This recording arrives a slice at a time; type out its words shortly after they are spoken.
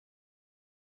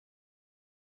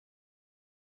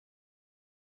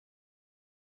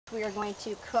We are going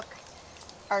to cook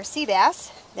our sea bass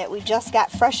that we just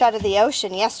got fresh out of the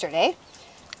ocean yesterday.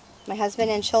 My husband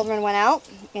and children went out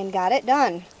and got it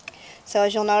done. So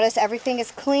as you'll notice, everything is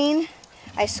clean.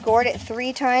 I scored it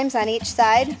 3 times on each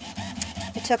side.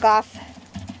 I took off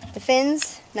the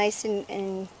fins, nice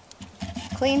and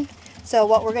clean. So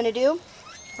what we're going to do,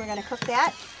 we're going to cook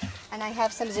that. And I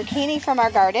have some zucchini from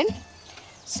our garden.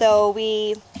 So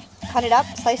we cut it up,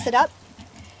 slice it up.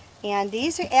 And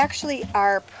these are actually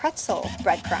our pretzel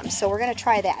breadcrumbs. So we're going to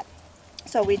try that.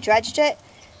 So we dredged it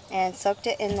and soaked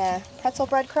it in the pretzel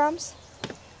breadcrumbs.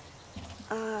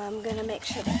 I'm going to make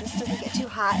sure that this doesn't get too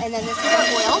hot. And then this is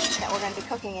our oil that we're going to be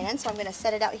cooking it in. So I'm going to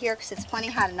set it out here because it's plenty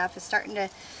hot enough. It's starting to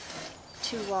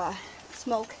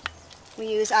smoke.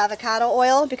 We use avocado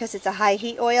oil because it's a high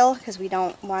heat oil, because we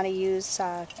don't want to use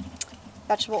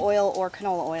vegetable oil or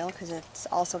canola oil because it's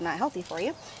also not healthy for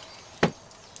you.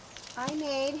 I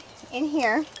made in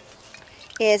here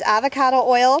is avocado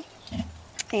oil,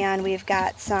 and we've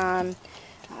got some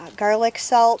garlic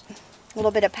salt, a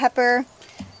little bit of pepper,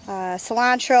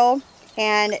 cilantro,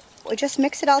 and we just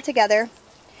mix it all together.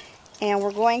 And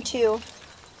we're going to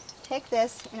take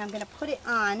this and I'm going to put it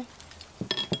on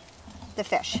the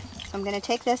fish. So I'm going to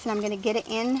take this and I'm going to get it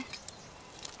in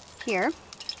here,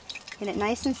 get it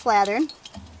nice and slathered.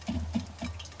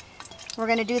 We're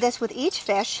going to do this with each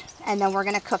fish and then we're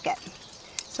going to cook it.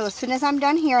 So as soon as I'm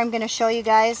done here, I'm going to show you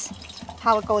guys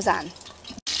how it goes on.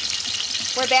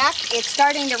 We're back. It's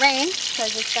starting to rain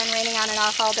because it's been raining on and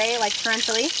off all day, like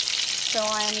torrentially. So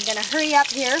I'm going to hurry up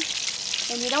here.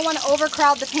 And you don't want to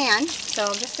overcrowd the pan, so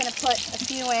I'm just going to put a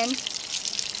few in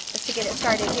just to get it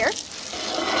started here.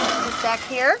 Put this back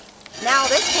here. Now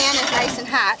this pan is nice and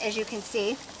hot, as you can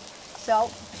see. So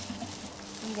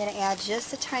I'm going to add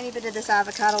just a tiny bit of this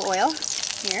avocado oil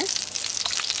here.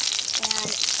 And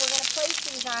we're going to place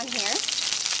these on here.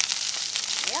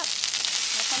 Yep,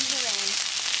 here comes the rain.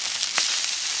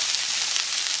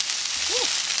 Whew,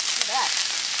 look at that.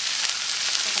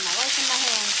 Taking my life in my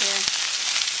hands here.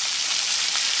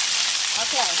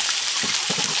 Okay.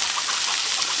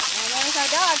 And there's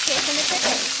our dog chasing the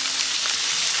chicken.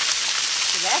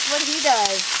 So that's what he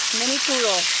does. Mini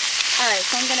poodle. Alright,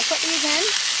 so I'm going to put these in.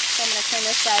 So I'm going to turn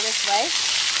this side this way.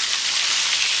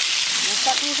 I'm going to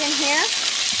put these in here.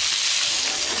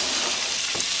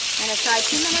 I'm going to try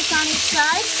 2 minutes on each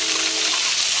side.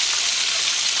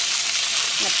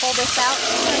 I'm going to pull this out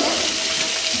and turn it.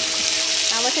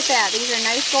 Now look at that. These are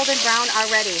nice golden brown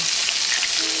already.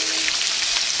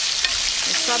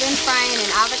 Southern frying in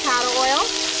avocado oil.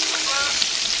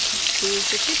 These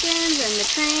the chickens and the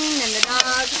train and the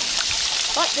dog.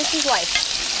 But this is life.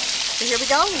 So here we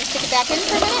go. I'm going to stick it back in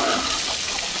for a minute.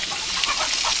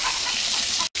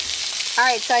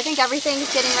 Alright, so I think everything's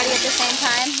getting ready at the same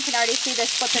time. You can already see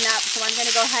this flipping up. So I'm going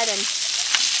to go ahead and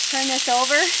turn this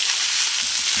over.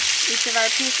 Each of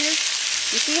our pieces.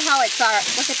 You see how it's,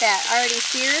 look at that, already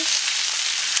seared.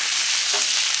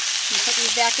 You put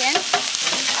these back in.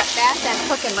 Fast and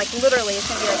cooking, like literally,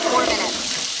 it's going to be like 4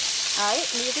 minutes. Alright,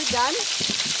 these are done.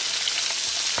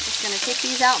 Just going to take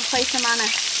these out and place them on a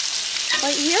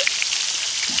plate here.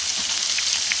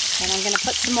 And I'm going to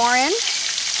put some more in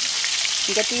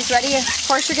and get these ready. Of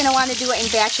course, you're going to want to do it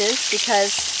in batches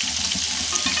because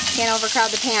you can't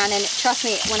overcrowd the pan. And trust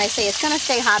me when I say it's going to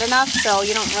stay hot enough, so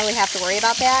you don't really have to worry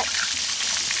about that.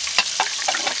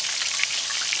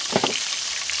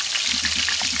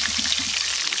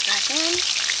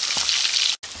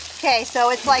 Okay, so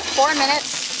it's like 4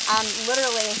 minutes.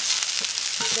 Literally,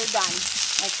 they're done.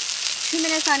 Like 2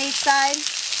 minutes on each side,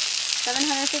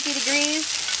 750 degrees.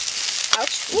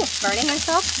 Ouch, ooh, burning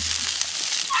myself.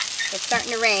 It's starting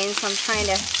to rain, so I'm trying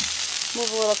to move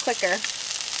a little quicker.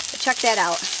 But check that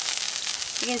out.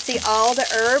 You can see all the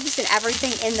herbs and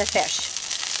everything in the fish.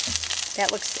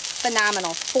 That looks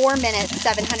phenomenal. 4 minutes,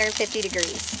 750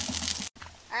 degrees.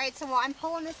 Alright, so while I'm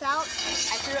pulling this out,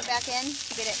 I threw it back in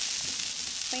to get it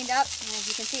cleaned up, and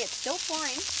as you can see it's still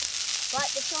pouring, but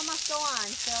the show must go on,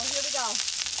 so here we go.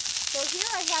 So here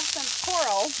I have some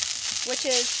coral, which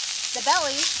is the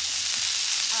belly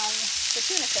of the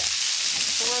tuna fish.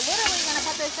 So we're literally going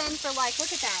to put this in for like,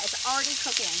 look at that, it's already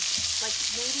cooking, like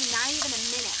maybe not even a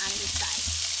minute on each side.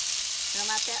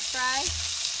 Gonna let that fry.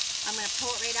 I'm going to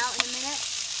pull it right out in a minute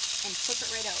and flip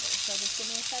it right over, so just give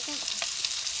me a second.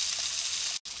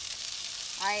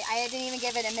 Alright, I didn't even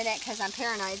give it a minute because I'm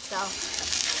paranoid, so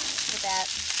look at that.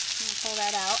 I'm going to pull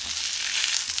that out.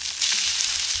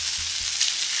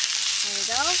 There we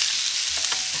go.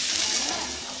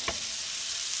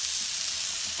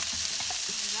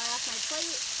 Right off my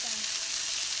plate.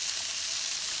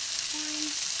 I'm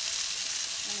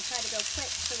going to try to go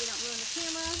quick so we don't ruin the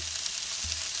camera.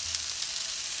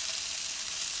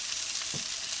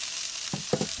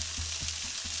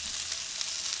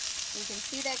 You can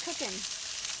see that cooking.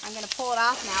 I'm going to pull it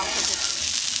off now because it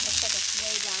looks like it's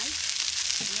way done.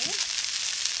 Okay.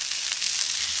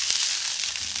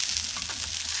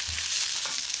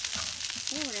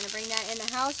 Okay, we're going to bring that in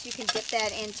the house. You can dip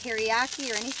that in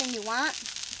teriyaki or anything you want.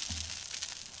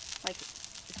 Like,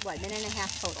 it's what, a minute and a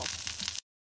half total.